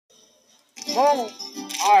Momo.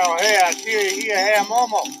 I'll have here, have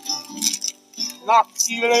Momo. Knock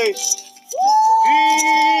you late. Easy.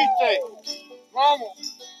 Momo.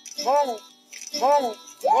 Momo. Momo.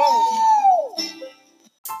 Momo.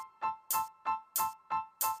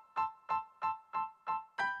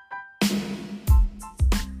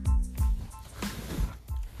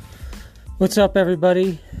 What's up,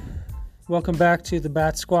 everybody? Welcome back to the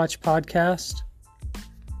Bat Squatch podcast.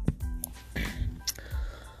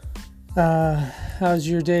 How's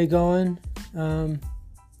your day going?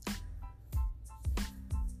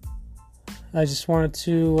 I just wanted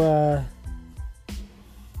to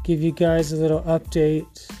give you guys a little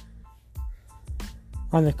update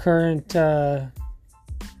on the current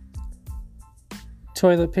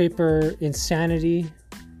toilet paper insanity.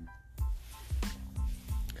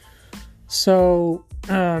 So,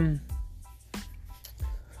 the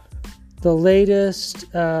latest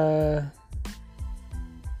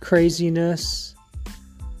craziness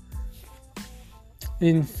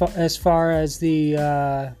as far as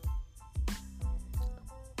the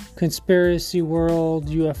conspiracy world,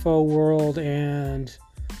 UFO world, and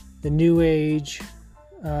the New Age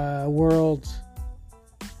world.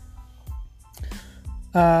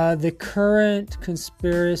 The current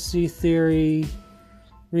conspiracy theory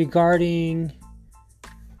regarding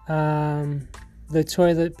the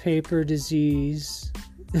toilet paper disease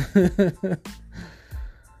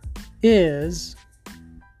is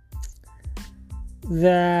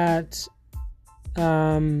that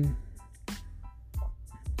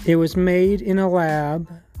it was made in a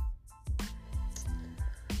lab,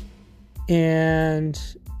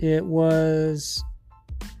 and it was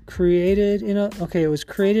created in a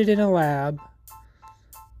lab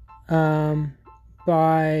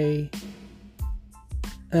by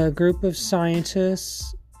a group of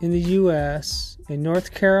scientists in the U.S. in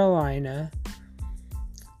North Carolina.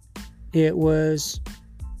 It was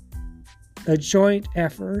a joint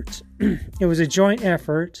effort. It was a joint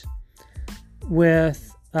effort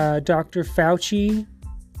with Dr. Fauci,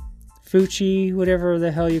 whatever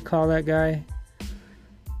the hell you call that guy.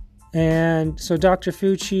 And so Dr.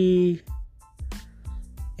 Fauci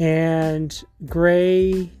and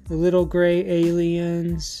the little gray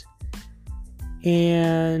aliens,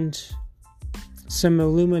 and some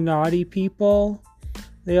Illuminati people,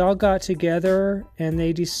 they all got together and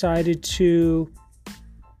they decided to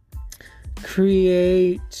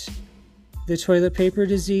create the toilet paper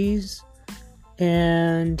disease,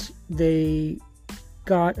 and they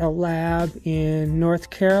got a lab in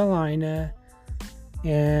North Carolina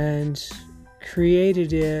and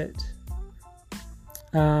created it.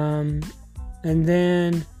 And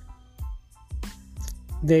then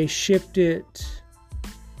they shipped it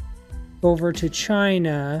over to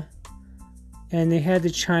China, and they had the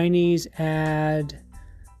Chinese add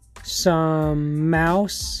some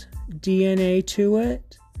mouse DNA to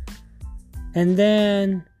it. And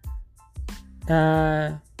then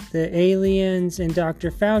the aliens and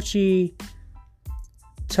Dr. Fauci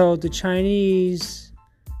told the Chinese,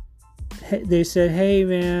 they said, hey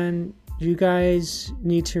man, you guys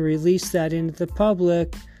need to release that into the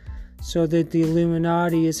public so that the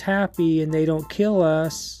Illuminati is happy and they don't kill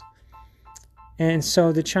us. And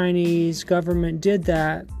so the Chinese government did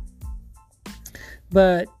that.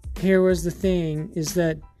 But here was the thing, is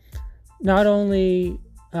that not only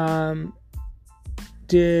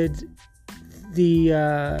did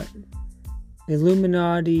the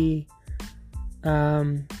Illuminati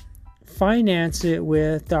finance it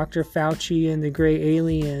with Dr. Fauci and the gray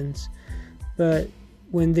aliens, but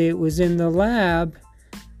when it was in the lab,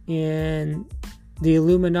 in the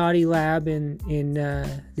Illuminati lab in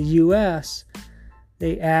the U.S.,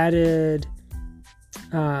 they added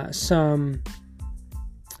some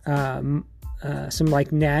like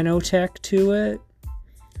nanotech to it,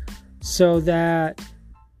 so that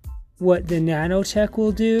what the nanotech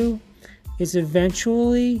will do is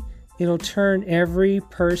eventually it'll turn every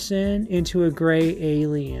person into a gray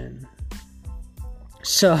alien.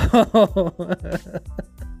 So,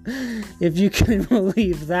 if you can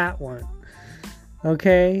believe that one,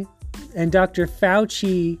 okay? And Dr.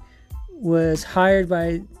 Fauci was part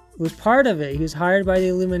of it. He was hired by the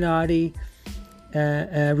Illuminati,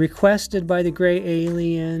 requested by the gray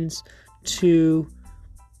aliens to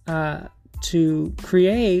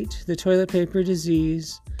create the toilet paper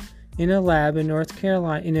disease in a lab in North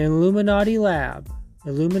Carolina, in an Illuminati lab.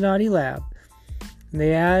 And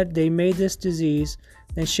they made this disease.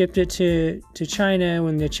 They shipped it to China,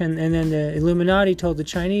 and then the Illuminati told the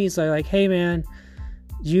Chinese, like, hey man,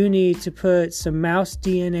 you need to put some mouse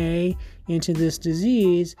DNA into this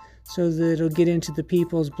disease so that it'll get into the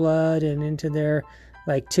people's blood and into their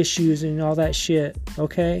like tissues and all that shit.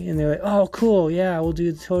 Okay, and they're like, oh, cool, yeah, we'll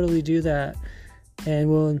totally do that,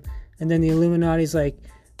 and then the Illuminati's like,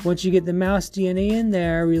 once you get the mouse DNA in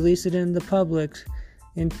there, release it in the public,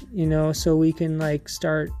 and so we can like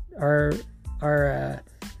start our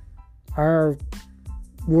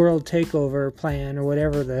world takeover plan, or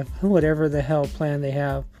whatever the hell plan they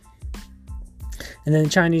have. And then the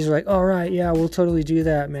Chinese are like, all right, yeah, we'll totally do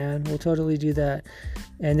that, man. We'll totally do that.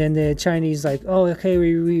 And then the Chinese like, oh, okay,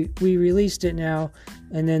 we released it now.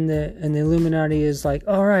 And then the Illuminati is like,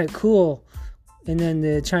 all right, cool. And then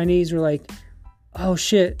the Chinese were like, oh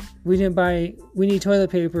shit, we need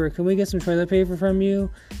toilet paper. Can we get some toilet paper from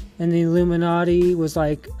you? And the Illuminati was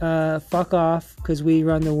like, fuck off, because we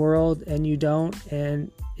run the world and you don't.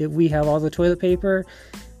 And we have all the toilet paper,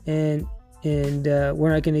 and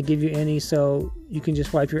we're not going to give you any, so you can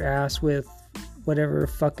just wipe your ass with whatever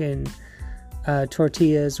fucking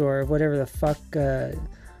tortillas or whatever the fuck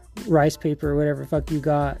rice paper or whatever the fuck you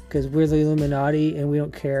got, because we're the Illuminati and we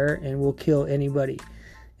don't care and we'll kill anybody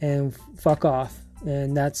and fuck off.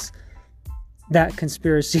 And that's that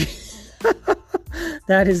conspiracy.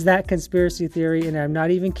 That is that conspiracy theory, and I'm not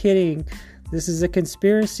even kidding. This is a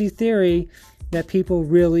conspiracy theory that people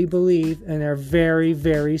really believe and are very,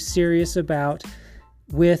 very serious about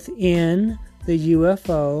within the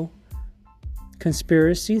UFO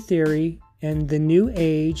conspiracy theory and the New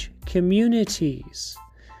Age communities.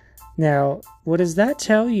 Now, what does that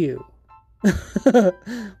tell you? What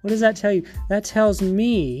does that tell you? That tells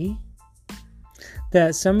me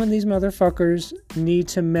that some of these motherfuckers need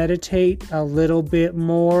to meditate a little bit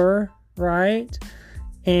more, right?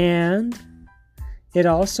 And it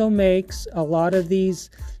also makes a lot of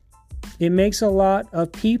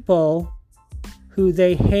people who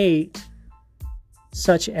they hate,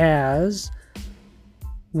 such as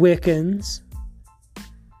Wiccans,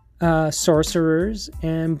 sorcerers,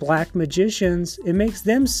 and black magicians, it makes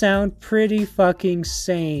them sound pretty fucking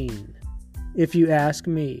sane, if you ask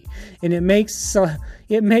me. And it makes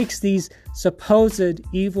these supposed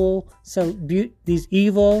evil, it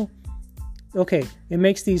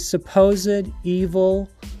makes these supposed evil,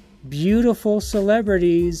 beautiful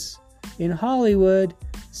celebrities in Hollywood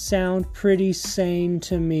sound pretty sane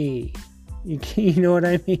to me. You know what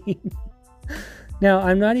I mean? Now,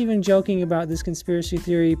 I'm not even joking about this conspiracy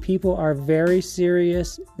theory. People are very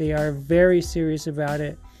serious. They are very serious about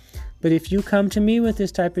it. But if you come to me with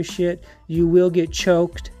this type of shit, you will get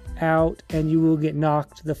choked out and you will get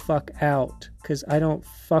knocked the fuck out. Because I don't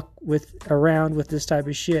fuck around with this type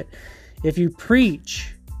of shit. If you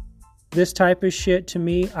preach this type of shit to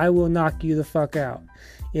me, I will knock you the fuck out.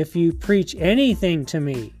 If you preach anything to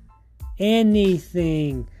me,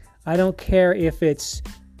 anything, I don't care if it's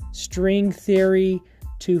string theory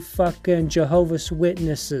to fucking Jehovah's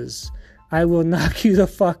Witnesses, I will knock you the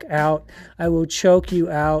fuck out. I will choke you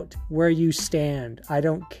out where you stand. I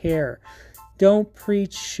don't care. Don't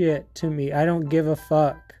preach shit to me. I don't give a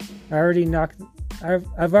fuck.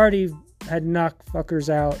 I've already had knocked fuckers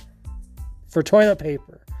out for toilet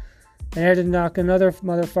paper. And I had to knock another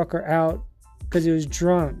motherfucker out because he was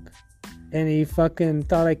drunk. And he fucking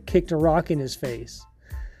thought I kicked a rock in his face.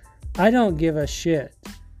 I don't give a shit.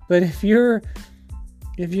 But if you're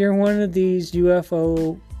one of these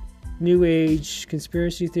UFO, New Age,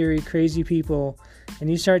 conspiracy theory, crazy people, and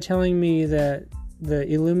you start telling me that the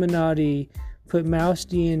Illuminati put mouse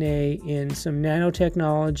DNA in some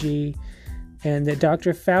nanotechnology and that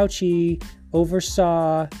Dr. Fauci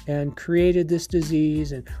oversaw and created this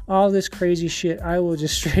disease and all this crazy shit, I will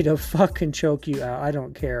just straight up fucking choke you out. I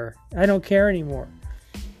don't care. I don't care anymore.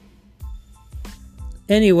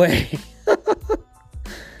 Anyway,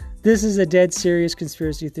 this is a dead serious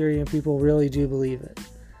conspiracy theory and people really do believe it.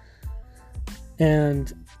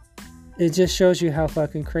 And it just shows you how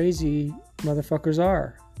fucking crazy motherfuckers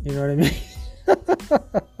are. You know what I mean?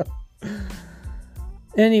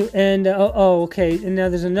 Okay. And now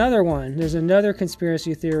there's another one. There's another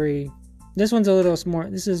conspiracy theory. This one's a little more.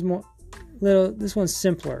 This one's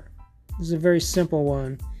simpler. This is a very simple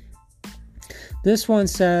one. This one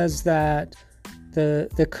says that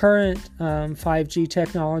the current 5G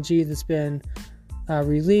technology that's been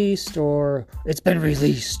released, or it's been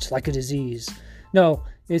released like a disease. No,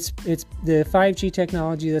 it's the 5G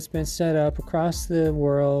technology that's been set up across the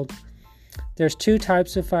world. There's two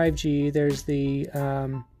types of 5G. There's the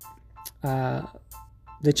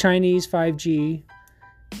Chinese 5G,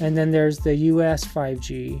 and then there's the US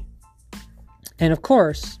 5G. And of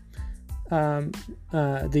course,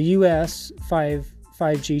 the US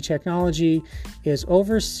 5G technology is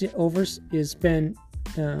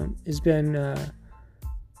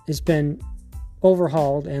has been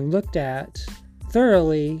overhauled and looked at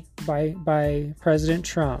thoroughly by President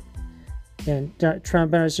Trump. And President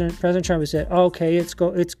Trump has said, okay, it's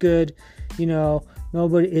good,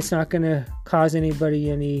 it's not going to cause anybody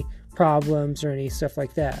any problems or any stuff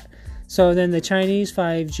like that. So then the Chinese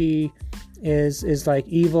 5G is like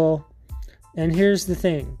evil. And here's the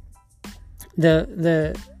thing.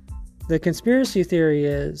 The conspiracy theory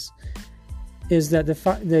is that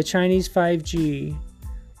the Chinese 5G,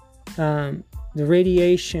 the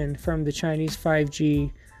radiation from the Chinese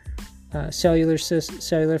 5G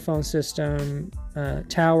cellular phone system,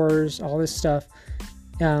 towers, all this stuff,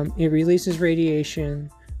 it releases radiation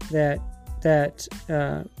that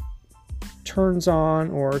turns on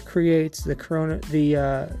or creates the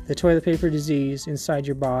toilet paper disease inside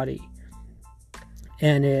your body,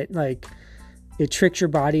 and it tricks your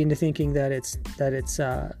body into thinking that it's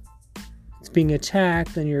being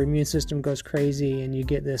attacked, and your immune system goes crazy, and you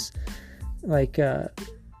get this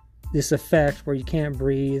this effect where you can't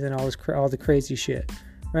breathe and all the crazy shit,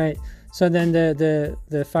 right? So then the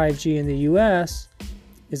 5G in the U.S.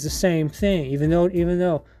 is the same thing, even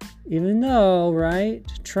though right,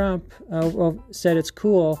 Trump said it's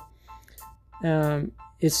cool.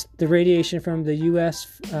 It's the radiation from the U.S.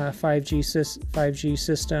 5G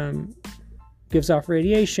system gives off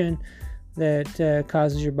radiation that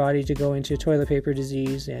causes your body to go into toilet paper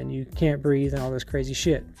disease, and you can't breathe and all this crazy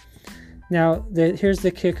shit. Now, here's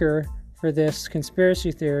the kicker for this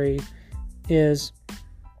conspiracy theory is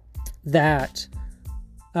that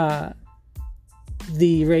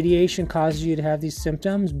the radiation causes you to have these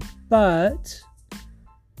symptoms, but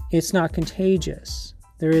it's not contagious.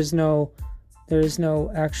 There is no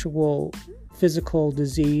actual physical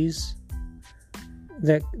disease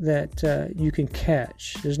that you can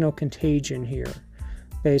catch. There's no contagion here,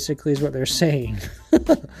 basically, is what they're saying.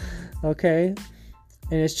 Okay?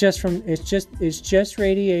 And it's just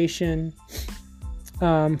radiation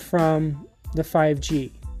from the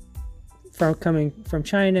 5G coming from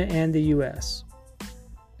China and the US.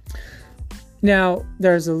 Now,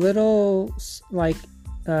 there's a little side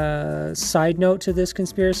note to this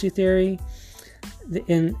conspiracy theory,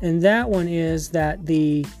 and that one is that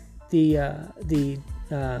the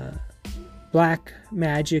black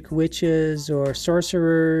magic witches or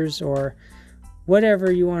sorcerers or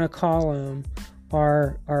whatever you want to call them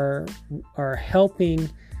are helping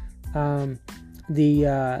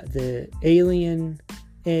the alien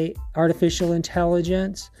artificial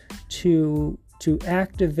intelligence to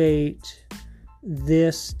activate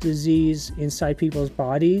this disease inside people's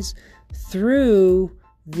bodies through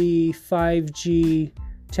the 5G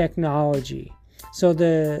technology. So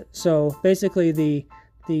basically the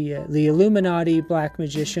Illuminati, black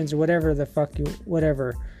magicians, or whatever the fuck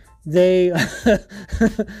they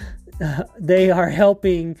they are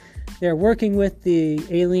helping. They're working with the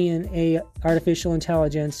alien artificial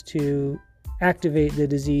intelligence to activate the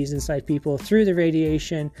disease inside people through the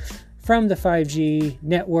radiation from the 5G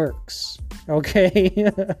networks.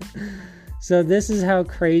 Okay? So this is how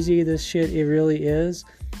crazy this shit it really is.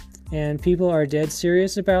 And people are dead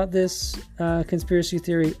serious about this conspiracy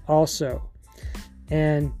theory also.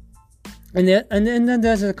 And then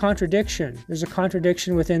there's a contradiction. There's a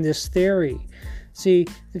contradiction within this theory. See,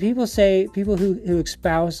 the people who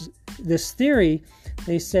espouse this theory,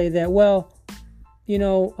 they say that, well,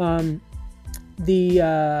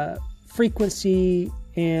 the frequency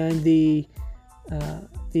and the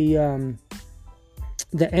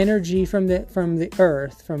energy from the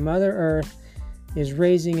earth, from Mother Earth, is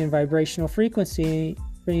raising in vibrational frequency,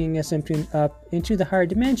 bringing us up into the higher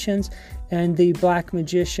dimensions, and the black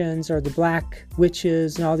magicians or the black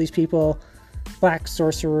witches and all these people, black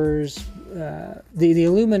sorcerers, the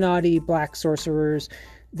Illuminati black sorcerers,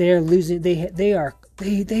 they're losing. They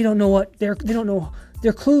don't know what they don't know.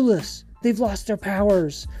 They're clueless. They've lost their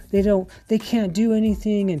powers. They can't do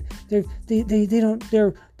anything, and they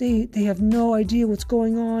have no idea what's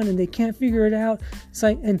going on, and they can't figure it out. It's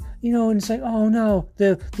like, and it's like, oh no,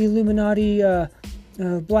 the Illuminati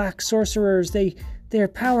black sorcerers, they're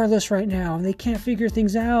powerless right now, and they can't figure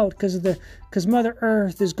things out because Mother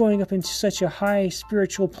Earth is going up into such a high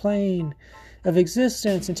spiritual plane of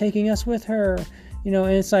existence and taking us with her, and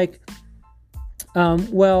it's like, and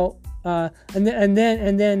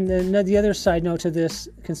then the other side note to this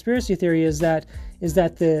conspiracy theory is that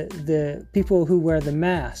the people who wear the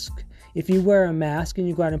mask, if you wear a mask and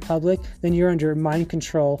you go out in public, then you're under mind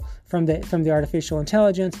control from the artificial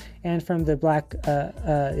intelligence and from the black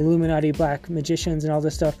Illuminati black magicians and all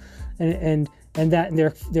this stuff, and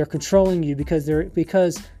that they're controlling you because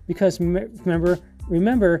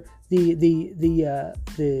remember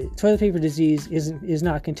the toilet paper disease is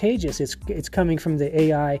not contagious. It's coming from the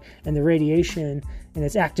AI and the radiation, and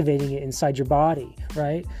it's activating it inside your body,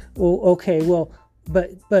 right? Well, okay, well,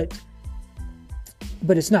 but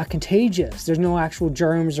it's not contagious. There's no actual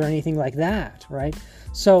germs or anything like that, right?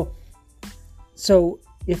 So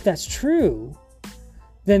if that's true,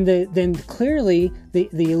 then clearly the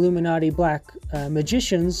Illuminati black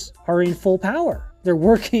magicians are in full power. They're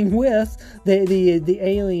working with the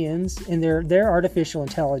aliens and their artificial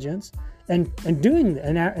intelligence and doing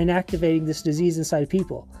and activating this disease inside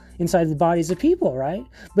people, inside the bodies of people, right?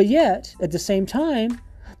 But yet, at the same time,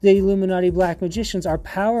 the Illuminati black magicians are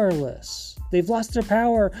powerless. They've lost their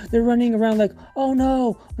power. They're running around like, oh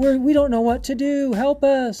no, we don't know what to do. Help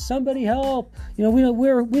us, somebody help. We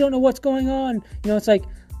don't know what's going on. It's like,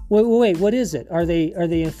 wait, what is it? Are they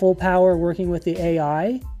in full power working with the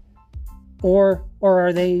AI? Or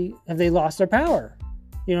have they lost their power?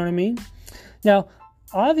 You know what I mean? Now,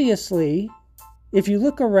 obviously, if you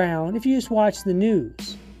look around, if you just watch the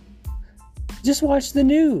news,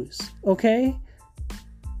 okay?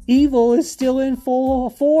 Evil is still in full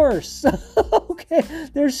force. Okay,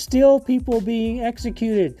 there's still people being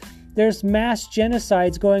executed. There's mass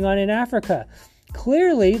genocides going on in Africa.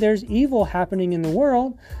 Clearly, there's evil happening in the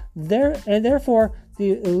world. And therefore,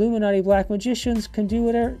 the Illuminati black magicians can do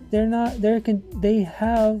whatever. They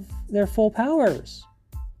have their full powers.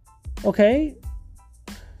 Okay?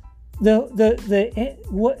 The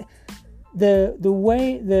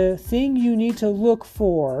thing you need to look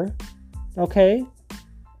for, okay?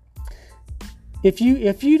 If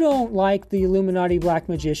you don't like the Illuminati black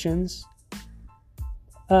magicians,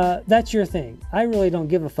 that's your thing. I really don't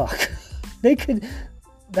give a fuck. I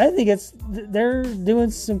think they're doing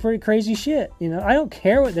some pretty crazy shit. I don't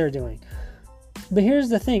care what they're doing. But here's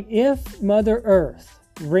the thing. If Mother Earth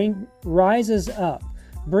rises up,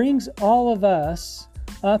 brings all of us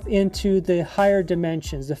up into the higher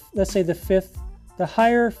dimensions, let's say the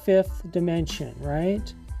higher fifth dimension,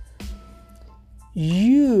 right?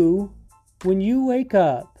 When you wake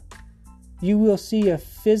up, you will see a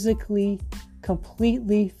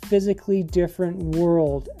completely physically different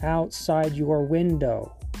world outside your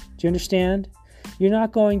window. Do you understand? You're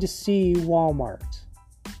not going to see Walmart.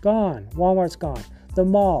 Gone. Walmart's gone. The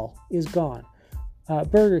mall is gone.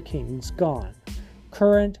 Burger King's gone.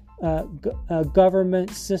 Current government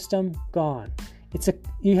system gone.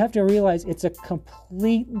 You have to realize it's a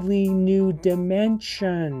completely new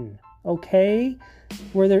dimension, okay?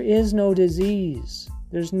 Where there is no disease.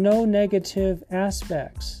 There's no negative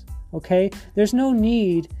aspects, okay? There's no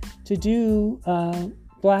need to do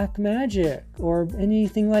black magic or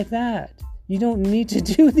anything like that. You don't need to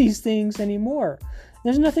do these things anymore.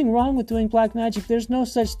 There's nothing wrong with doing black magic. There's no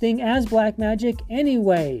such thing as black magic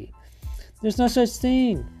anyway. There's no such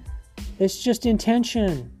thing. It's just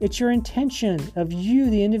intention. It's your intention of you,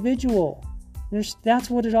 the individual. That's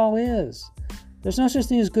what it all is. There's no such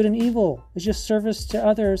thing as good and evil. It's just service to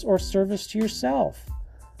others or service to yourself.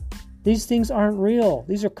 These things aren't real.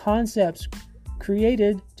 These are concepts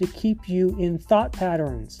created to keep you in thought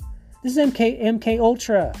patterns. This is MK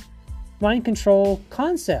Ultra, mind control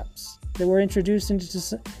concepts that were introduced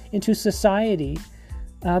into society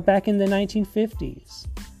back in the 1950s.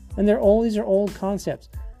 And these are old concepts.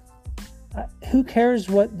 Who cares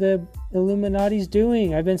what the Illuminati's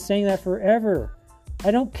doing? I've been saying that forever. I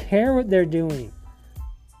don't care what they're doing.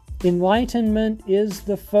 Enlightenment is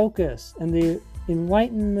the focus, and the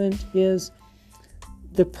enlightenment is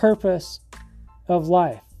the purpose of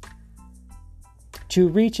life. To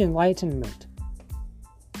reach enlightenment.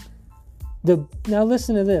 Now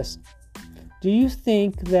listen to this. Do you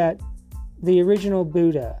think that the original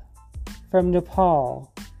Buddha from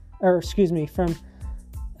Nepal,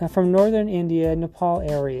 from northern India, Nepal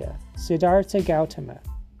area, Siddhartha Gautama,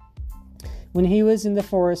 when he was in the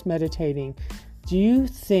forest meditating, do you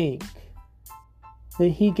think that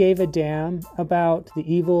he gave a damn about the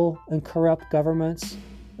evil and corrupt governments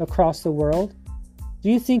across the world? Do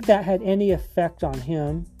you think that had any effect on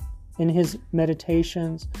him in his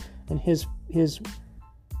meditations and his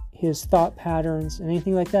thought patterns and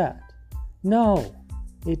anything like that? No,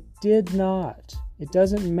 it did not. It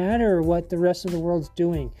doesn't matter what the rest of the world's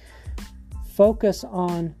doing. Focus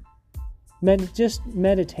on just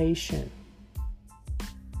meditation.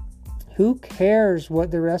 Who cares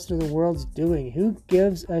what the rest of the world's doing? Who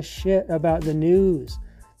gives a shit about the news?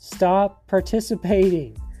 Stop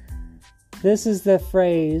participating. This is the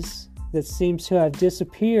phrase that seems to have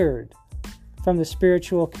disappeared from the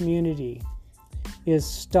spiritual community, is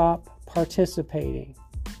stop participating.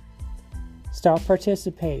 Stop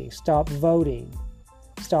participating. Stop voting.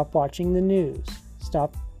 Stop watching the news.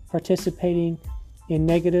 Stop participating in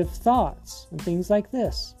negative thoughts and things like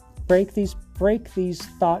this. Break these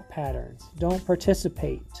thought patterns. Don't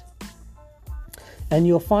participate. And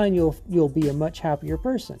you'll find you'll be a much happier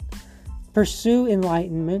person. Pursue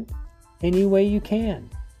enlightenment any way you can.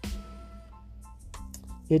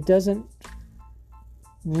 It doesn't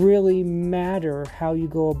really matter how you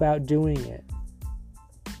go about doing it.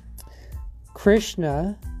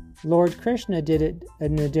 Lord Krishna did it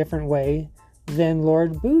in a different way than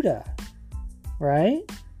Lord Buddha, right?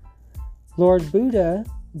 Lord Buddha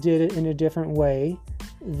did it in a different way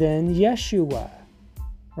than Yeshua,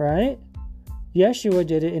 right? Yeshua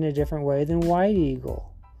did it in a different way than White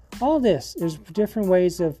Eagle. All this, there's different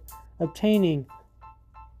ways of obtaining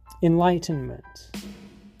enlightenment.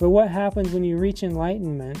 But what happens when you reach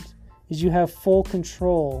enlightenment is you have full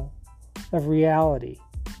control of reality.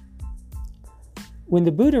 When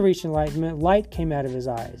the Buddha reached enlightenment, light came out of his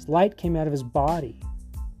eyes. Light came out of his body.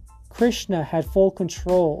 Krishna had full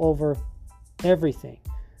control over everything.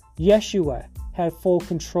 Yeshua had full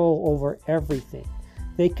control over everything.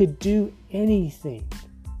 They could do anything.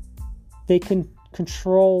 They can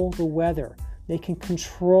control the weather. They can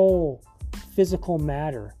control physical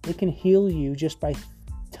matter. They can heal you just by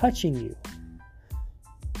touching you.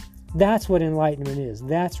 That's what enlightenment is.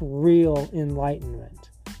 That's real enlightenment.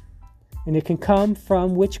 And it can come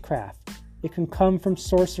from witchcraft. It can come from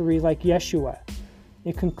sorcery like Yeshua.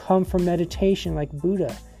 It can come from meditation like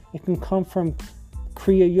Buddha. It can come from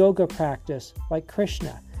Kriya Yoga practice like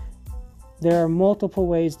Krishna. There are multiple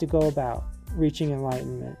ways to go about reaching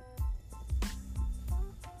enlightenment.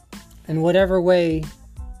 And whatever way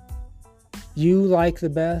you like the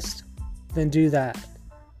best, then do that.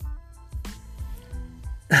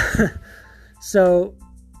 So,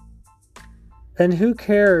 and who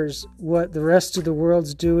cares what the rest of the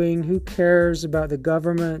world's doing? Who cares about the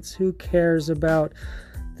governments? Who cares about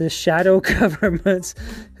the shadow governments?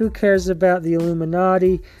 Who cares about the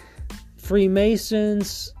Illuminati?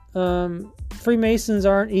 Freemasons. Freemasons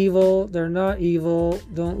aren't evil. They're not evil.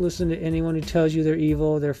 Don't listen to anyone who tells you they're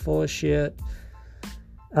evil. They're full of shit.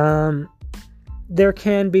 There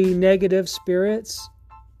can be negative spirits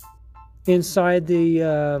inside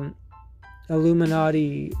the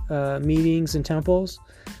Illuminati meetings and temples.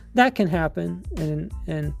 That can happen, and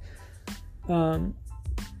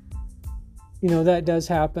that does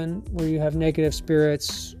happen, where you have negative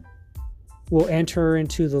spirits will enter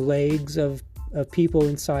into the legs of people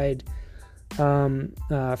inside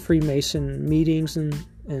Freemason meetings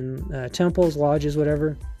and temples, lodges,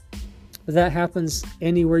 whatever. But that happens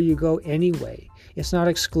anywhere you go anyway. It's not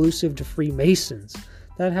exclusive to Freemasons.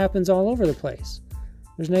 That happens all over the place.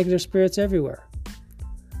 There's negative spirits everywhere.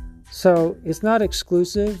 So it's not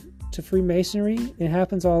exclusive to Freemasonry. It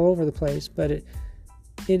happens all over the place, but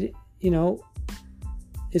it's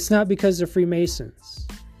not because they're Freemasons.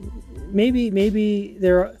 Maybe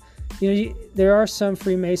there are some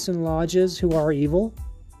Freemason lodges who are evil,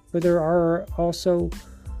 but there are also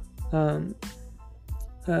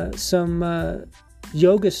some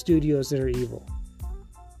yoga studios that are evil.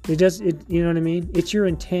 You know what I mean? It's your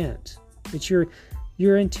intent. It's your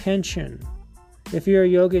intention. If you're a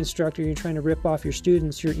yoga instructor, you're trying to rip off your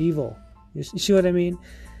students, you're evil. You see what I mean?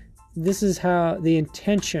 This is how the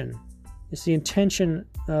intention. It's the intention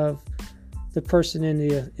of the person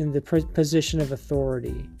in the position of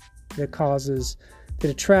authority that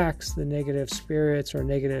attracts the negative spirits or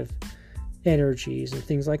negative energies and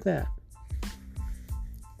things like that.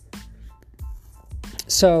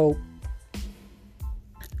 So,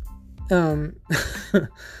 like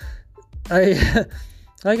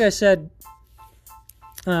I said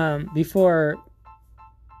before,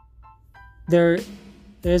 there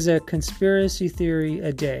is a conspiracy theory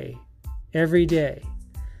a day. Every day,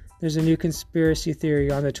 there's a new conspiracy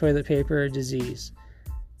theory on the toilet paper disease.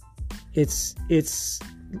 It's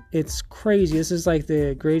crazy. This is like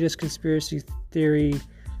the greatest conspiracy theory.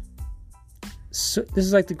 So, this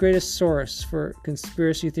is like the greatest source for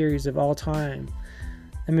conspiracy theories of all time.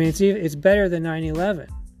 I mean, it's better than 9/11.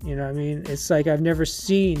 You know, I mean, it's like I've never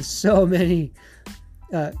seen so many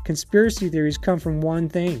conspiracy theories come from one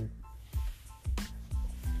thing.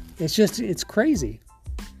 It's crazy.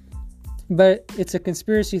 But it's a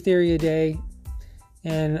conspiracy theory a day,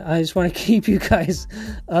 and I just want to keep you guys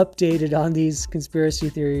updated on these conspiracy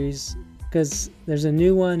theories, because there's a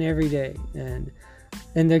new one every day, and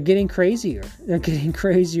they're getting crazier. They're getting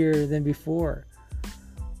crazier than before.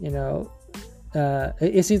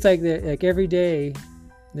 It seems like every day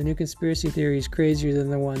the new conspiracy theory is crazier than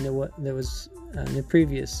the one that was the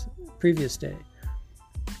previous day.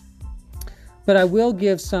 But I will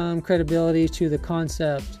give some credibility to the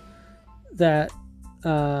concept that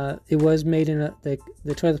it was made in the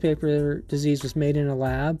toilet paper disease was made in a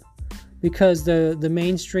lab, because the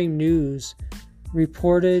mainstream news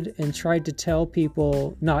reported and tried to tell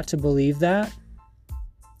people not to believe that.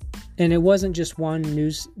 And it wasn't just one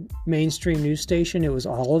mainstream news station, it was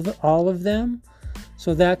all of them.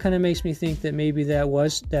 So that kind of makes me think that maybe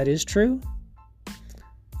that is true.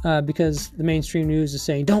 Because the mainstream news is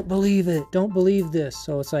saying, don't believe it, don't believe this.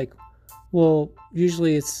 So it's like, well,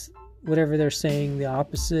 usually it's whatever they're saying, the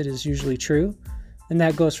opposite is usually true. And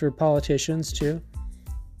that goes for politicians too.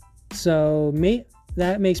 So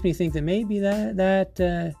that makes me think that maybe that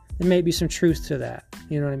there may be some truth to that.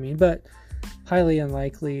 You know what I mean? But highly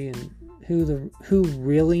unlikely. And who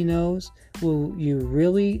really knows? Will you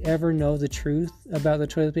really ever know the truth about the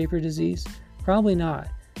toilet paper disease? Probably not.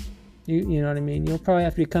 You know what I mean? You'll probably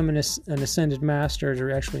have to become an ascended master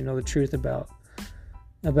to actually know the truth about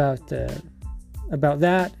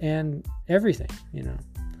that and everything, you know.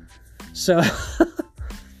 So,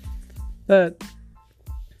 but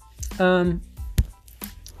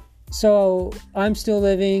so I'm still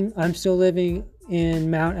living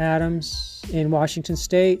in Mount Adams in Washington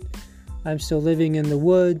State. I'm still living in the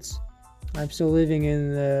woods. I'm still living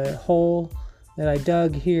in the hole that I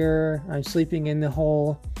dug here. I'm sleeping in the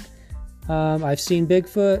hole. I've seen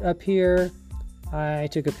Bigfoot up here. I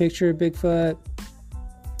took a picture of Bigfoot.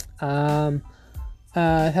 I've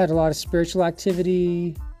had a lot of spirit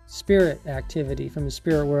activity from the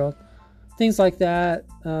spirit world. Things like that.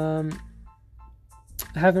 I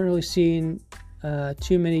haven't really seen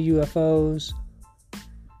too many UFOs.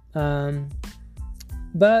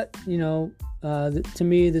 But, you know, to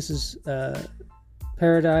me, this is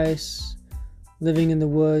paradise. Living in the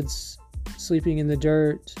woods, sleeping in the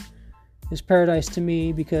dirt is paradise to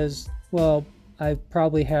me because, well, I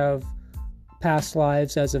probably have past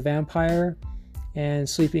lives as a vampire, and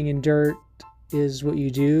sleeping in dirt is what you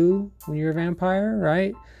do when you're a vampire,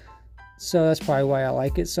 right? So that's probably why I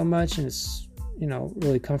like it so much, and it's, you know,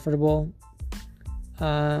 really comfortable.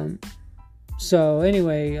 So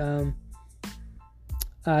anyway,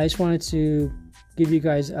 I just wanted to give you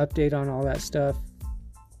guys an update on all that stuff.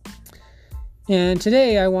 And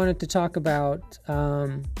today I wanted to talk about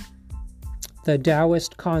the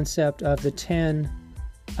Taoist concept of the 10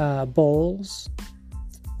 bowls,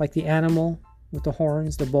 like the animal with the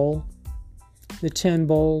horns, the bull, the 10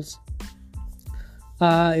 bowls.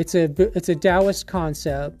 It's a Taoist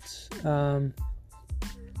concept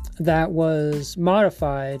that was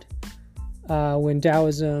modified when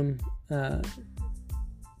Taoism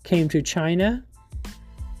came to China.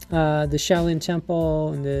 The Shaolin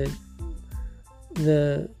Temple and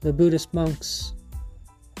the Buddhist monks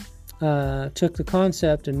took the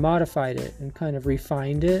concept and modified it and kind of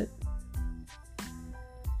refined it.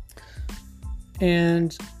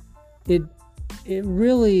 And it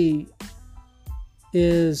really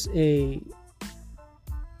is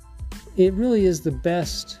the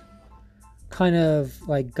best kind of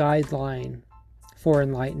like guideline for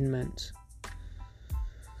enlightenment.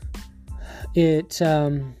 It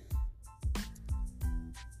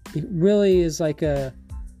really is like a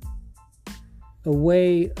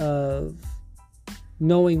way of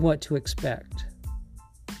knowing what to expect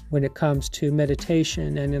when it comes to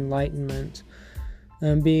meditation and enlightenment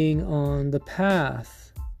and being on the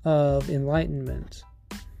path of enlightenment.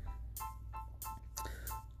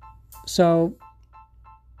 So,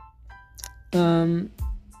 the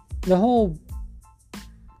whole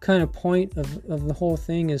kind of point of the whole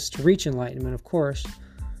thing is to reach enlightenment, of course,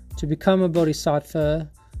 to become a bodhisattva,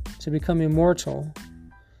 to become immortal.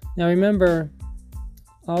 Now remember,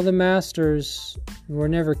 all the masters were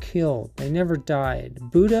never killed. They never died.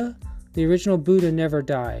 Buddha, the original Buddha, never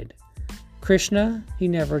died. Krishna, he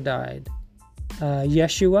never died.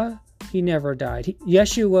 Yeshua, he never died.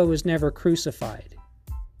 Yeshua was never crucified.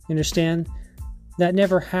 You understand? That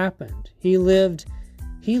never happened. He lived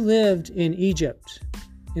in Egypt,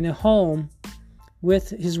 in a home with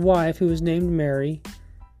his wife, who was named Mary.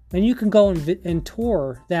 And you can go and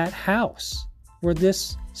tour that house where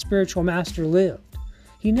this spiritual master lived.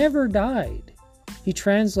 He never died. He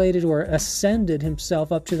translated or ascended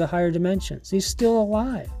himself up to the higher dimensions. He's still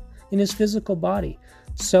alive in his physical body.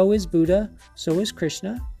 So is Buddha. So is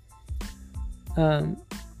Krishna.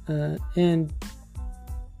 And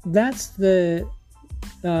that's the...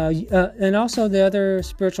 and also the other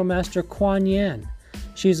spiritual master, Kuan Yin.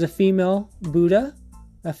 She's a female Buddha,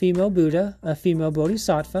 a female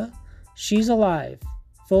Bodhisattva. She's alive,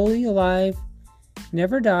 fully alive,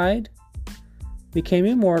 never died, became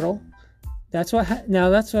immortal. That's what I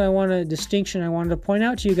wanted to point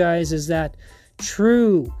out to you guys is that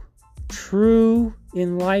true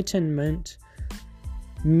enlightenment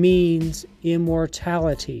means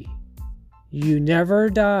immortality. You never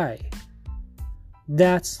die.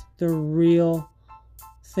 That's the real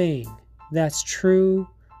thing. That's true,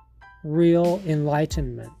 real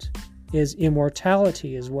enlightenment, is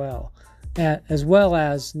immortality as well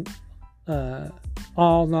as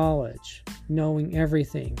all knowledge, knowing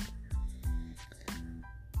everything.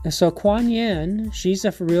 And so Kuan Yin, she's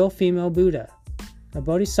a real female Buddha, a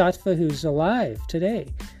bodhisattva who's alive today.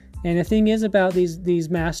 And the thing is about these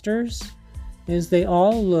masters is they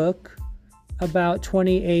all look about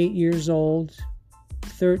 28 years old,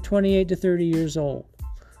 28 to 30 years old.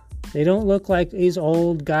 They don't look like these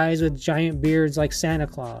old guys with giant beards like Santa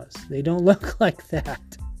Claus. They don't look like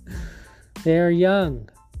that. They're young.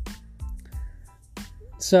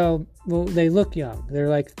 So, well, they look young. They're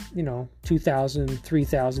like, 2,000,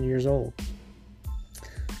 3,000 years old.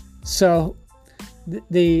 So,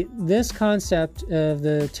 this concept of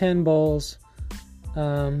the 10 bowls,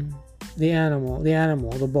 the animal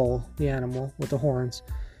with the horns,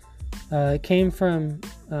 came from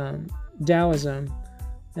Taoism,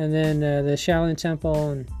 and then the Shaolin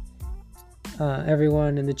Temple and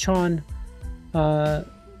everyone in the Chan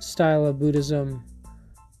style of Buddhism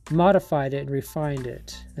modified it and refined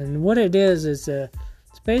it. And what it is it's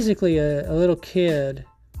basically a little kid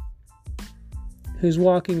who's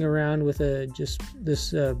walking around with just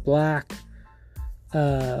this black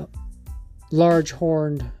large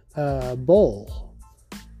horned bowl.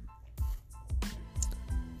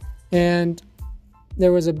 And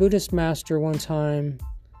there was a Buddhist master one time.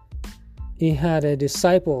 He had a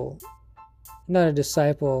disciple, not a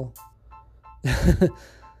disciple.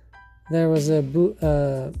 There was a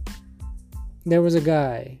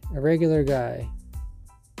guy, a regular guy,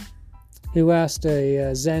 who asked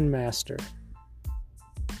a Zen master.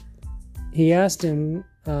 He asked him,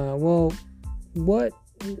 "Well, what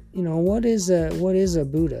is a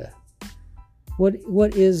Buddha?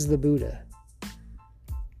 What is the Buddha?"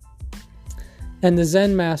 And the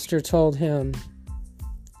Zen master told him,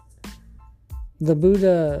 "The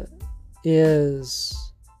Buddha is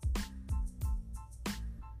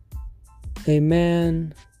a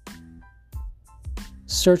man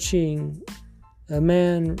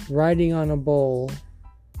riding on a bull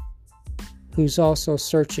who's also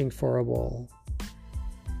searching for a bull.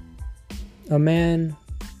 A man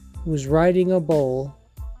who's riding a bull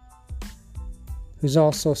who's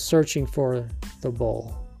also searching for the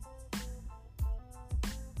bull."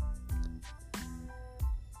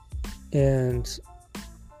 And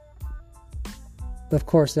of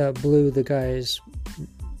course that blew the guy's,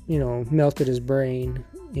 melted his brain,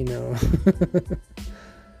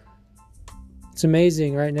 It's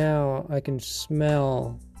amazing. Right now I can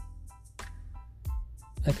smell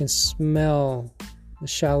the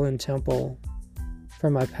Shaolin Temple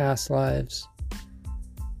from my past lives.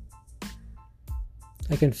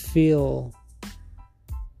 I can feel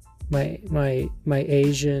my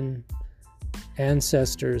Asian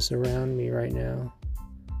ancestors around me right now.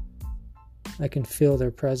 I can feel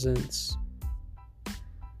their presence.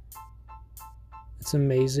 It's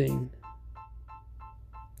amazing.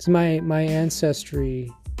 It's my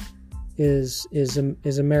ancestry is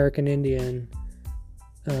American Indian,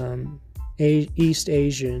 East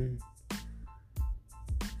Asian,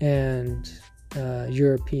 and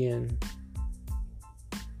European,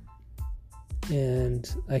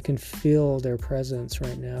 and I can feel their presence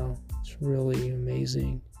right now. It's really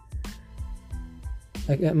amazing.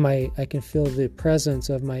 I can feel the presence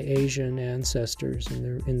of my Asian ancestors, and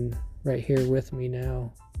they're right here with me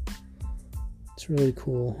now. It's really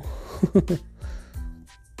cool.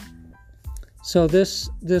 So this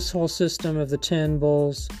whole system of the 10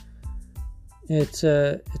 bowls, it's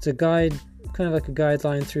a guide, kind of like a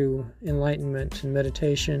guideline through enlightenment and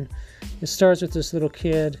meditation. It starts with this little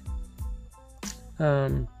kid,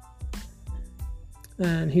 and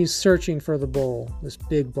he's searching for the bowl, this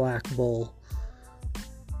big black bowl.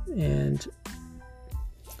 And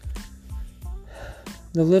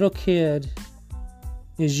the little kid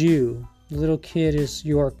is you. The little kid is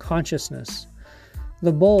your consciousness.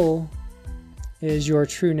 The bowl is your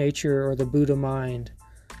true nature, or the Buddha mind.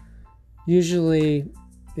 Usually,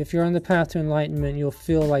 if you're on the path to enlightenment, you'll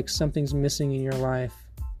feel like something's missing in your life.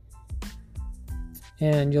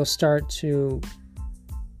 And you'll start to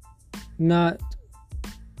not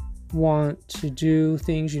want to do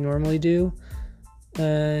things you normally do.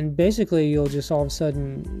 And basically, you'll just all of a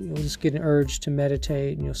sudden, you'll just get an urge to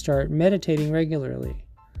meditate, and you'll start meditating regularly.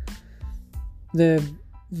 The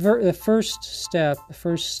first step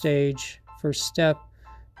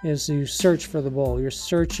is you search for the bowl. You're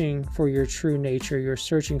searching for your true nature. You're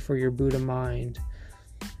searching for your Buddha mind.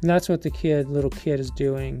 And that's what the little kid is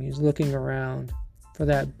doing. He's looking around for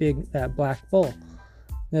that black bull.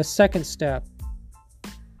 The second step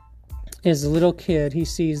is the little kid, he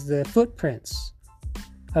sees the footprints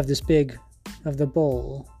of the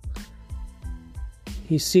bull.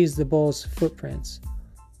 He sees the bull's footprints.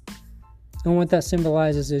 And what that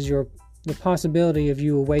symbolizes is the possibility of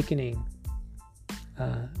you awakening.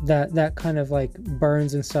 That kind of like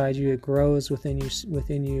burns inside you. It grows within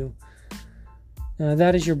you.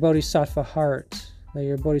 That is your bodhisattva heart. That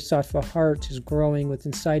your bodhisattva heart is growing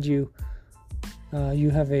within inside you. You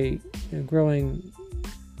have a growing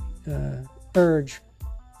urge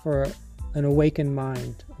for an awakened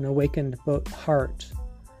mind, an awakened heart.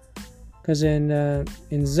 Because in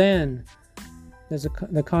Zen, there's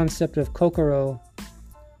the concept of kokoro,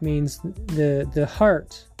 means the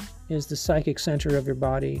heart is the psychic center of your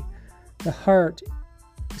body. The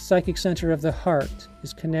psychic center of the heart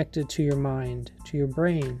is connected to your mind, to your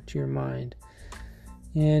brain, to your mind.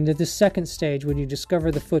 And at the second stage, when you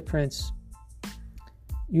discover the footprints,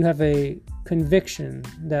 you have a conviction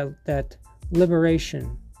that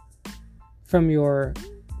liberation from your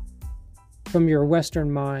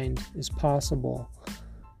Western mind is possible,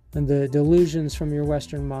 and the delusions from your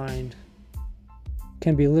Western mind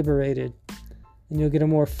can be liberated, and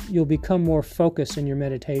you'll become more focused in your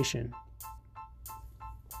meditation.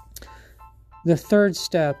 The third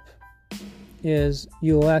step is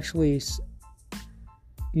you'll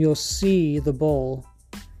see the bull.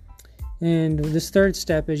 And this third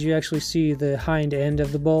step is you actually see the hind end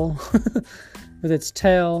of the bull with its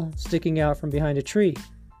tail sticking out from behind a tree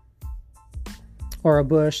or a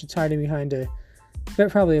bush. It's hiding behind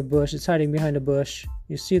probably a bush. It's hiding behind a bush.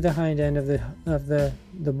 You see the hind end of the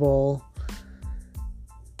bull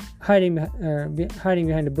hiding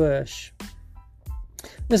behind a bush.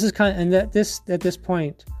 This is at this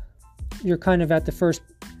point, you're kind of at the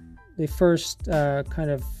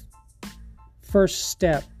first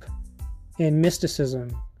step in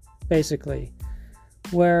mysticism, basically,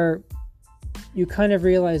 where you kind of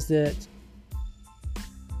realize that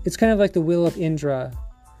it's kind of like the wheel of Indra,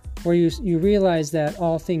 where you realize that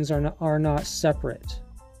all things are not separate,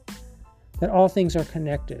 that all things are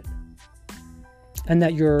connected, and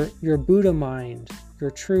that your Buddha mind,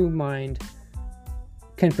 your true mind,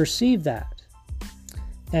 can perceive that.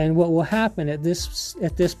 And what will happen at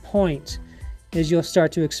this point is you'll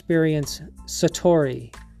start to experience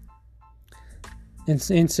Satori. In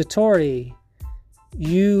Satori,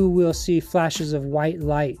 you will see flashes of white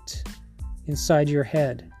light inside your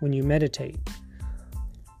head when you meditate.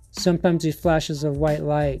 Sometimes these flashes of white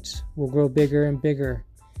light will grow bigger and bigger,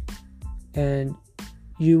 and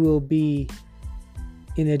you will be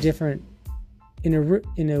in a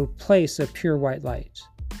place of pure white light.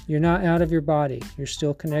 You're not out of your body. You're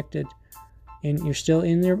still connected, and you're still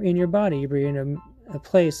in your body. You're in a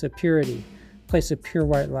place of purity, a place of pure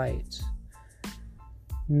white light.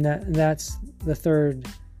 And that's the third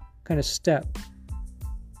kind of step.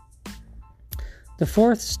 The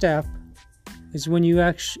fourth step is when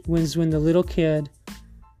the little kid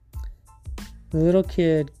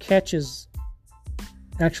catches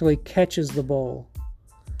the bull.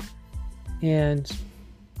 And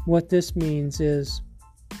what this means is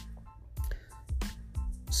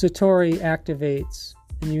Satori activates,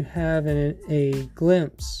 and you have a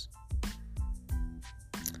glimpse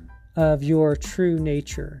of your true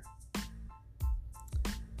nature.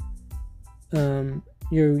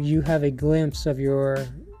 You have a glimpse of your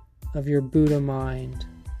Buddha mind,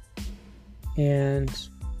 and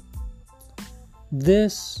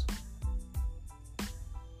this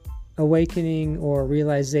awakening or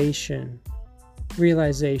realization,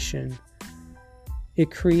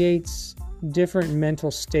 it creates different mental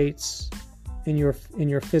states in your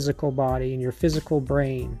physical body, in your physical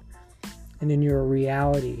brain, and in your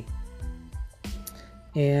reality.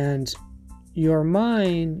 And your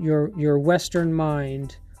mind, your Western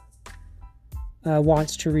mind,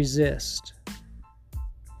 wants to resist,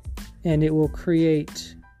 and it will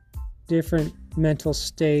create different mental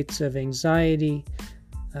states of anxiety,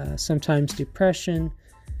 sometimes depression.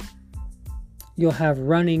 You'll have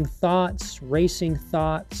running thoughts, racing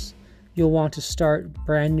thoughts. You'll want to start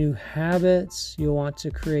brand new habits. You'll want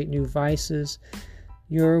to create new vices.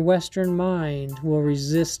 Your Western mind will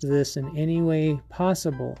resist this in any way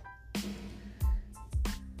possible.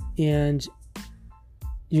 And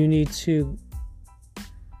you need to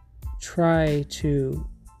try to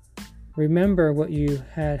remember what you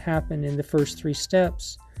had happen in the first three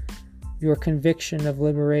steps, your conviction of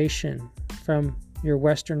liberation from your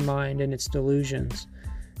Western mind and its delusions,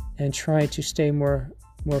 and try to stay more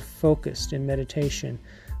focused in meditation.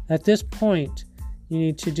 At this point, You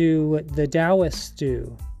need to do what the Taoists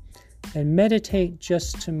do and meditate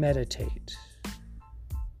just to meditate.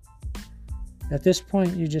 At this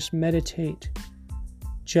point, you just meditate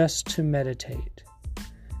just to meditate.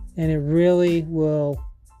 And it really will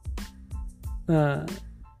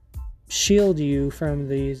shield you from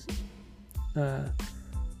these,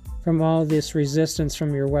 from all this resistance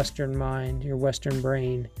from your Western mind, your Western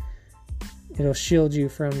brain. It'll shield you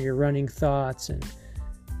from your running thoughts and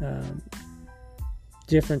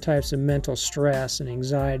different types of mental stress and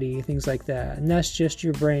anxiety, things like that. And that's just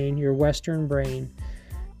your brain, your Western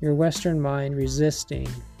mind resisting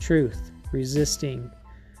truth, resisting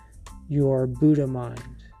your Buddha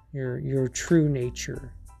mind, your true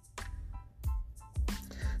nature.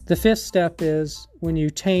 The fifth step is when you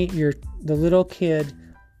the little kid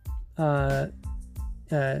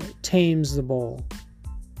tames the bull.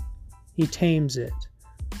 He tames it.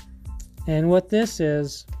 And what this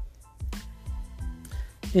is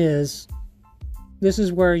this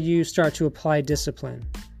is where you start to apply discipline.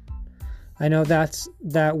 I know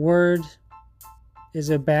that word is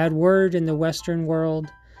a bad word in the Western world,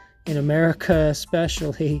 in America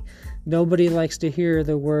especially. Nobody likes to hear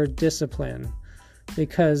the word discipline,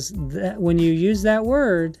 because when you use that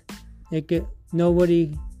word,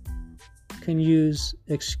 nobody can use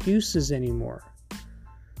excuses anymore.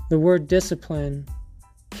 The word discipline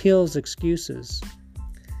kills excuses,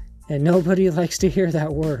 and nobody likes to hear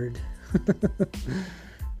that word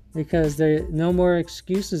because there are no more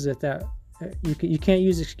excuses at that. You can't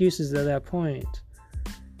use excuses at that point,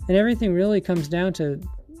 and everything really comes down to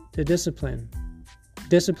discipline.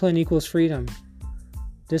 Discipline equals freedom.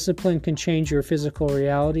 Discipline can change your physical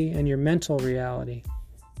reality and your mental reality.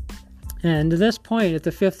 And to this point, at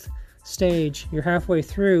the fifth stage, you're halfway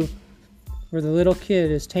through, where the little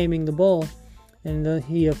kid is taming the bull, and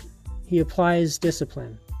he applies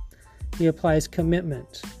discipline. He applies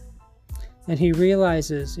commitment, and he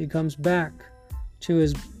realizes, he comes back to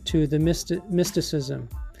the mysticism,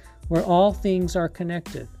 where all things are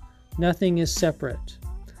connected. Nothing is separate.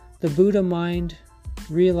 The Buddha mind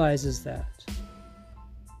realizes that.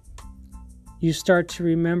 You start to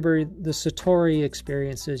remember the Satori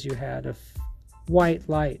experiences you had of white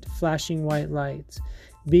light, flashing white lights,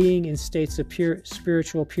 being in states of pure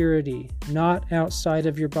spiritual purity, not outside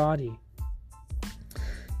of your body.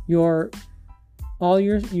 You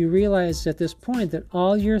realize at this point that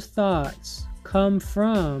all your thoughts come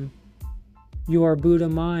from your Buddha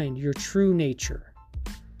mind, your true nature.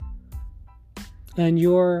 And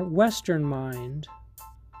your Western mind,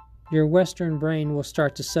 your Western brain will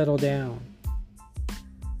start to settle down.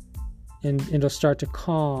 And it'll start to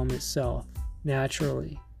calm itself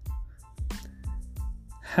naturally.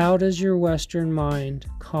 How does your Western mind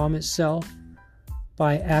calm itself?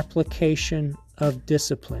 By application of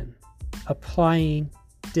discipline. Applying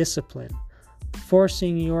discipline.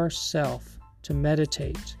 Forcing yourself to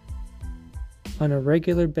meditate on a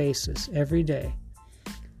regular basis every day.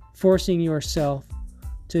 Forcing yourself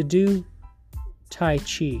to do Tai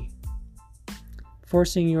Chi.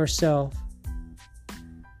 Forcing yourself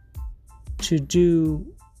to do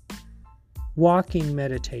walking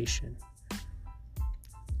meditation.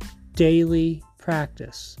 Daily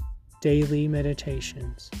practice. Daily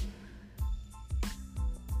meditations.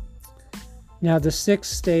 Now the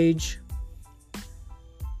sixth stage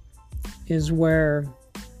is where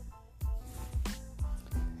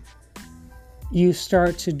you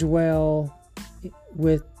start to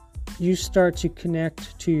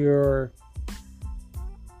connect to your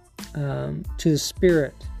to the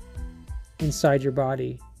spirit inside your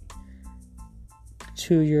body,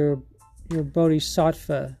 to your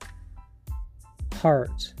bodhisattva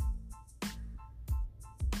heart,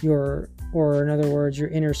 or in other words, your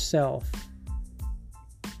inner self.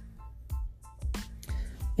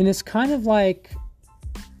 And it's kind of like,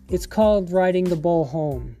 it's called riding the bull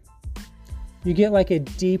home. You get like a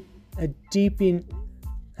deep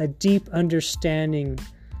understanding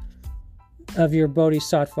of your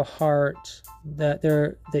bodhisattva heart,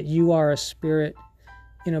 that you are a spirit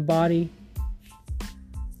in a body.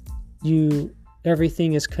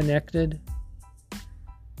 Everything is connected,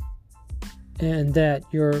 and that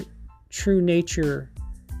your true nature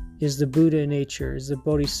is the Buddha nature, is the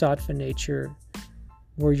bodhisattva nature,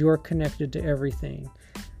 where you're connected to everything.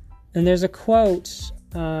 And there's a quote,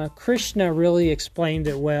 Krishna really explained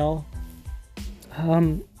it well.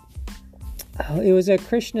 It was that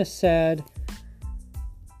Krishna said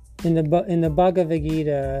in the Bhagavad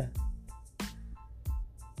Gita,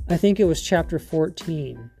 I think it was chapter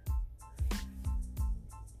 14.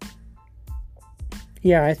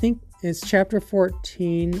 Yeah, I think it's chapter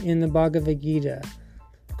 14 in the Bhagavad Gita.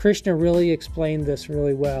 Krishna really explained this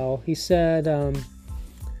really well. He said,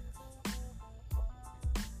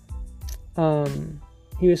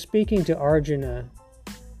 he was speaking to Arjuna.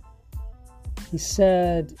 He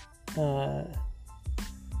said, he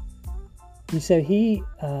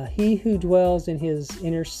who dwells in his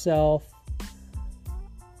inner self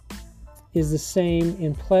is the same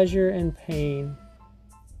in pleasure and pain,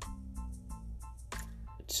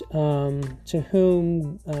 to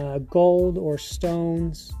whom gold or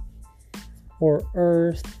stones or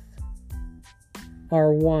earth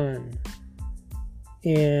are one,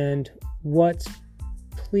 and what's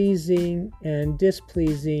pleasing and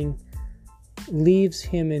displeasing leaves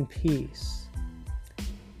him in peace.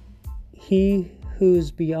 He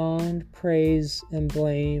who's beyond praise and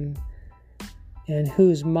blame, and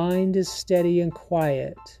whose mind is steady and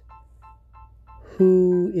quiet,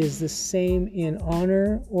 who is the same in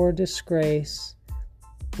honor or disgrace,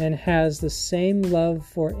 and has the same love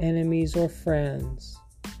for enemies or friends.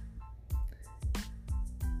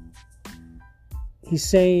 He's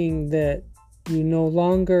saying that you no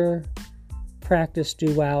longer practice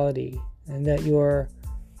duality, and that you're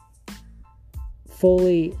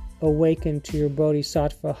fully awakened to your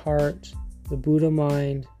bodhisattva heart, the Buddha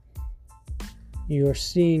mind. You are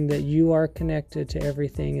seeing that you are connected to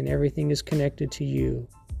everything, and everything is connected to you.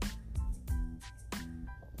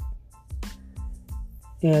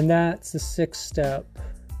 And that's the 6th step.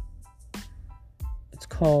 It's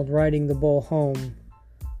called riding the bull home.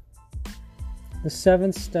 The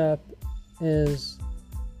 7th step is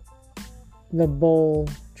the bull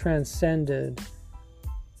transcended,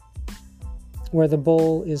 where the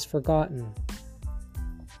bull is forgotten,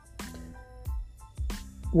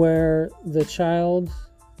 where the child,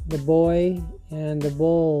 the boy, and the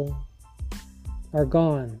bull are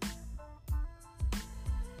gone.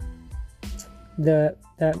 That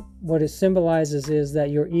what it symbolizes is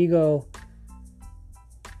that your ego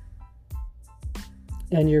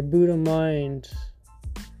and your Buddha mind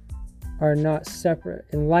are not separate.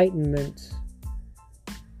 Enlightenment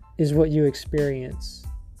is what you experience.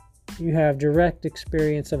 You have direct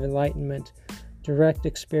experience of enlightenment, direct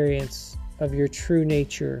experience of your true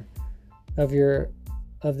nature, of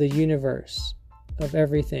the universe, of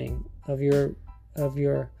everything, of your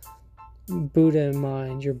Buddha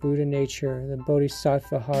mind, your Buddha nature, the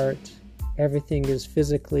bodhisattva heart. Everything is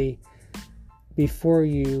physically before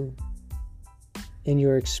you, and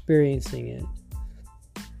you're experiencing it.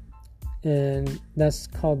 And that's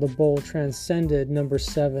called the bull transcended, number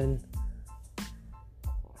 7.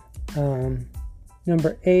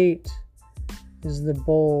 Number 8 is the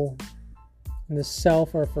bull and the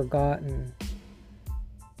self are forgotten.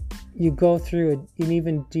 You go through an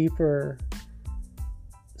even deeper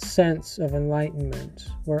sense of enlightenment,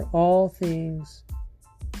 where all is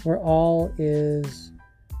where all is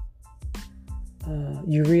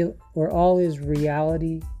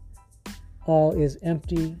reality, all is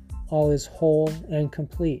empty, all is whole and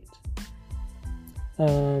complete.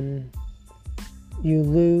 You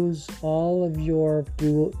lose all of your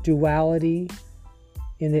duality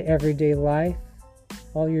in the everyday life,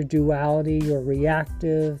 all your duality, your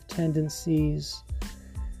reactive tendencies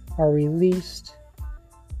are released.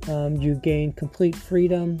 You gain complete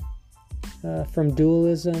freedom from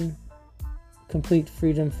dualism, complete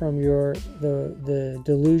freedom from the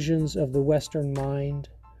delusions of the Western mind,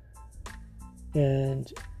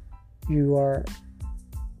 and you are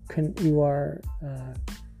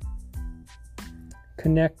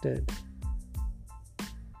connected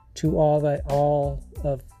to all of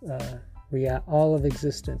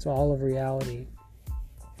existence, all of reality.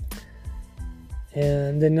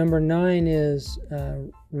 And then number 9 is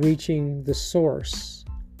reaching the source.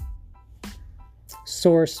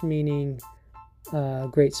 Source meaning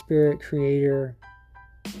Great Spirit, Creator,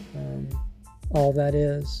 all that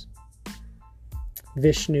is,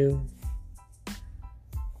 Vishnu.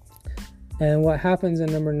 And what happens in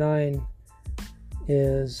number 9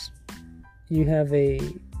 is you have a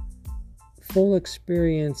full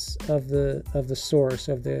experience of the source,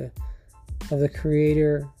 of the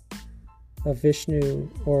Creator, of Vishnu,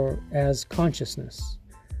 or as consciousness.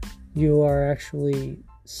 You are actually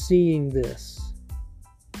seeing this.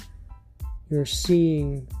 You're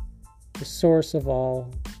seeing the source of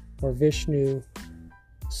all, or Vishnu,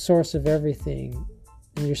 source of everything.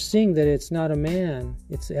 And you're seeing that it's not a man,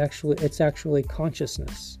 it's actually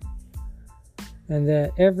consciousness. And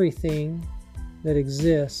that everything that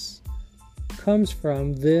exists comes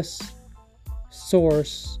from this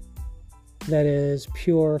source that is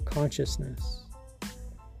pure consciousness.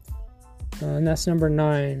 And that's number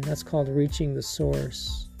 9. That's called reaching the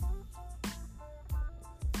source.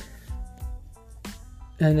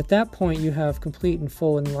 And at that point, you have complete and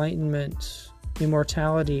full enlightenment,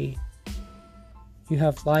 immortality. You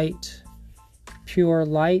have light, pure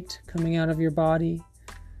light coming out of your body,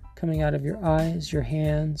 coming out of your eyes, your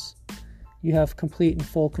hands. You have complete and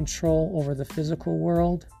full control over the physical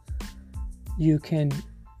world.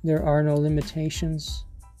 There are no limitations.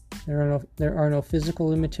 There are no physical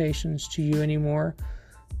limitations to you anymore.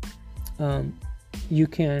 You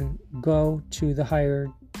can go to the higher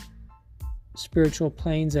spiritual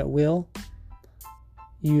planes at will.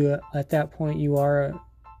 At that point, you are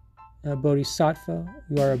a bodhisattva.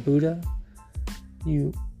 You are a Buddha.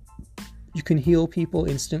 You can heal people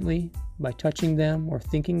instantly by touching them or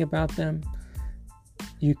thinking about them.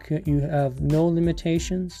 You have no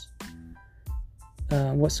limitations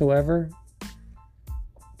whatsoever.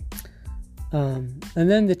 And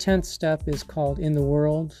then the 10th step is called in the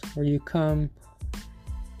world, where you can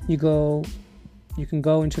go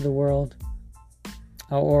into the world,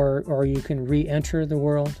 or you can re-enter the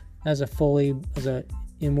world as a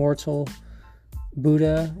immortal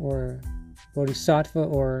Buddha or Bodhisattva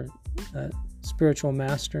or a spiritual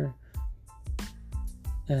master,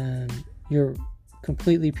 and you're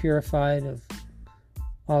completely purified of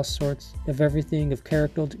all sorts of everything, of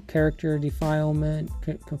character defilement,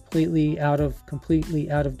 completely out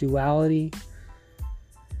of duality.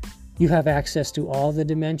 You have access to all the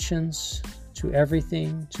dimensions, to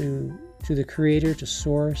everything, to the Creator, to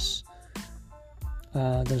Source.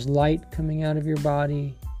 There's light coming out of your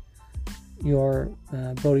body. Your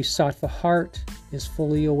Bodhisattva heart is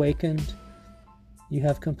fully awakened. You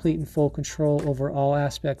have complete and full control over all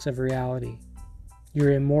aspects of reality.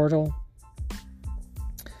 You're immortal.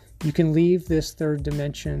 You can leave this third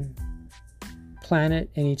dimension planet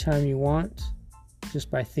anytime you want, just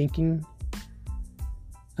by thinking.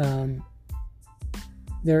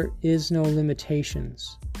 There is no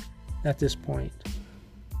limitations at this point.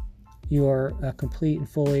 You are a complete and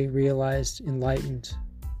fully realized, enlightened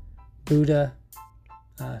Buddha,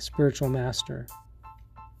 spiritual master.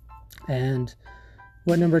 And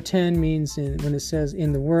what number 10 means when it says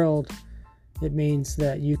in the world, it means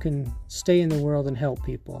that you can stay in the world and help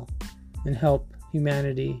people and help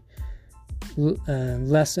humanity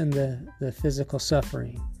lessen the physical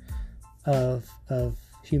suffering of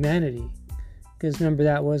humanity. Because remember,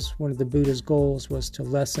 that was one of the Buddha's goals, was to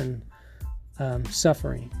lessen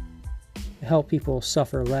suffering, help people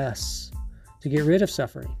suffer less, to get rid of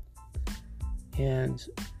suffering. And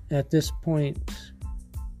at this point,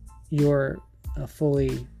 you're a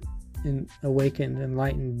fully awakened,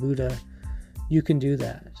 enlightened Buddha. You can do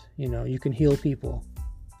that. You can heal people.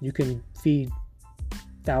 You can feed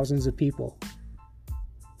thousands of people.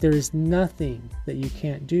 There is nothing that you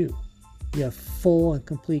can't do. You have full and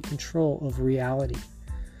complete control of reality.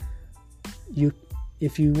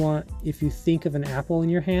 If you think of an apple in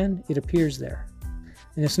your hand, it appears there.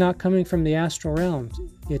 And it's not coming from the astral realms.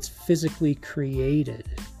 It's physically created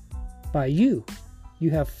by you.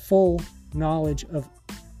 You have full knowledge of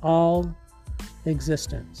all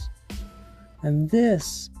existence. And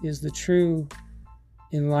this is the true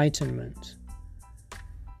enlightenment.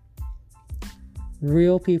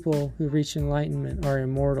 Real people who reach enlightenment are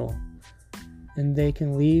immortal, and they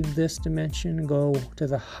can leave this dimension and go to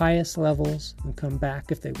the highest levels and come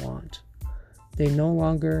back if they want. They no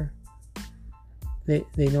longer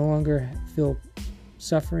feel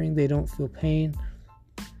suffering. They don't feel pain.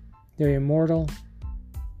 They're immortal,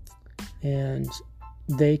 and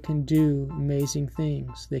they can do amazing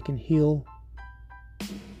things. They can heal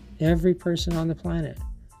every person on the planet.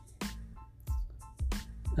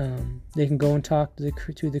 They can go and talk to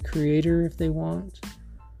the Creator if they want,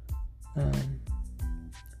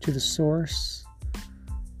 to the Source.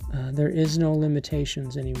 There is no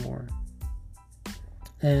limitations anymore.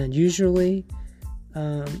 And usually,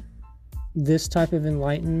 this type of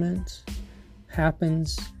enlightenment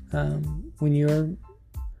happens when you're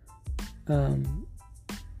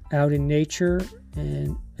out in nature,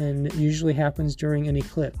 and it usually happens during an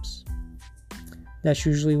eclipse. That's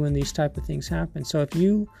usually when these type of things happen. So if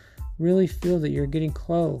you really feel that you're getting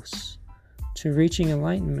close to reaching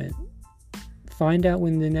enlightenment, find out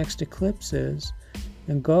when the next eclipse is,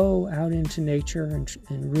 and go out into nature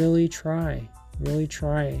and really try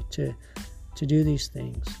to do these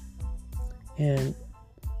things. And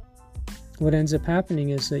what ends up happening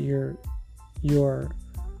is that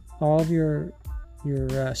all of your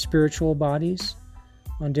spiritual bodies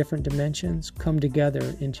on different dimensions come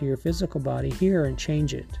together into your physical body here and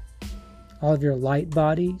change it. All of your light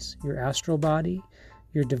bodies, your astral body,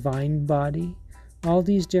 your divine body, all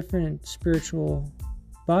these different spiritual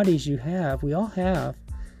bodies we all have,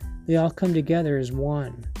 they all come together as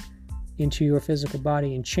one into your physical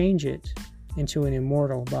body and change it into an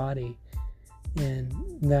immortal body. And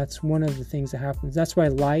that's one of the things that happens. That's why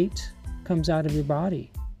light comes out of your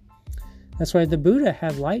body. That's why the Buddha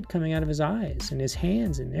had light coming out of his eyes and his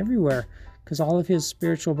hands and everywhere, because all of his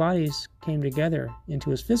spiritual bodies came together into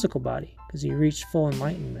his physical body because he reached full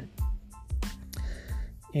enlightenment.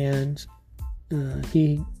 And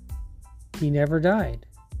he never died.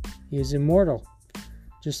 He is immortal,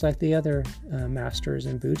 just like the other masters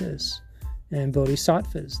and Buddhas and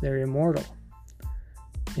Bodhisattvas. They're immortal.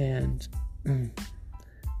 And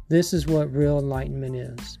this is what real enlightenment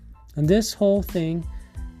is. And this whole thing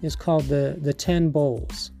is called the 10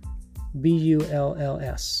 bowls.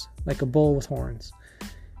 Bulls, like a bull with horns.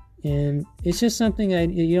 And it's just something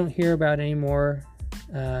you don't hear about anymore.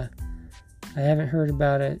 I haven't heard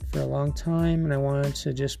about it for a long time, and I wanted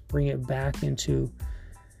to just bring it back into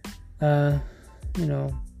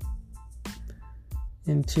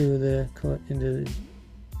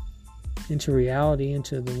into reality,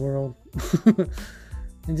 into the world.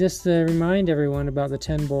 And just to remind everyone about the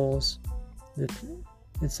 10 bowls.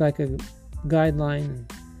 It's like a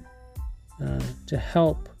guideline to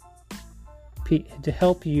help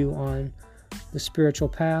you on the spiritual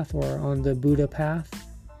path or on the Buddha path.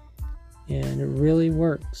 And it really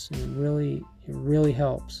works, and it really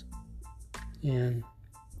helps. And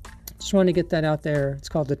just want to get that out there. It's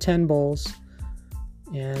called the 10 bowls,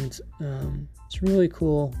 and it's a really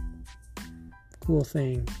cool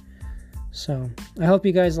thing. So I hope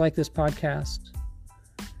you guys like this podcast.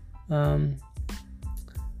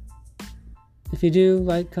 If you do,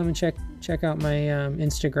 come and check out my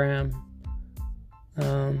Instagram.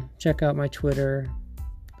 Check out my Twitter.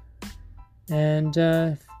 And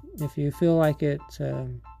if you feel like it,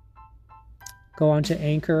 go on to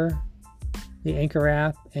Anchor, the Anchor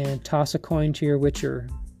app, and toss a coin to your witcher.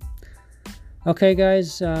 Okay,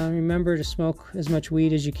 guys, remember to smoke as much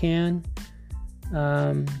weed as you can.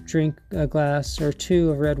 Drink a glass or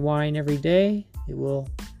two of red wine every day. It will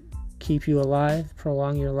keep you alive,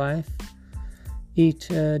 prolong your life. Eat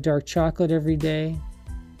dark chocolate every day.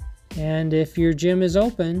 And if your gym is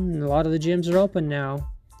open, and a lot of the gyms are open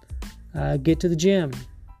now, get to the gym.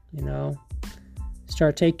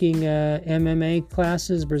 Start taking MMA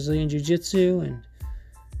classes, Brazilian Jiu-Jitsu,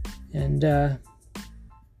 and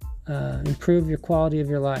improve your quality of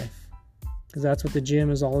your life, because that's what the gym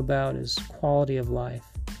is all about, is quality of life.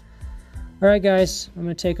 All right, guys, I'm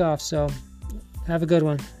going to take off, so have a good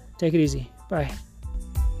one. Take it easy. Bye.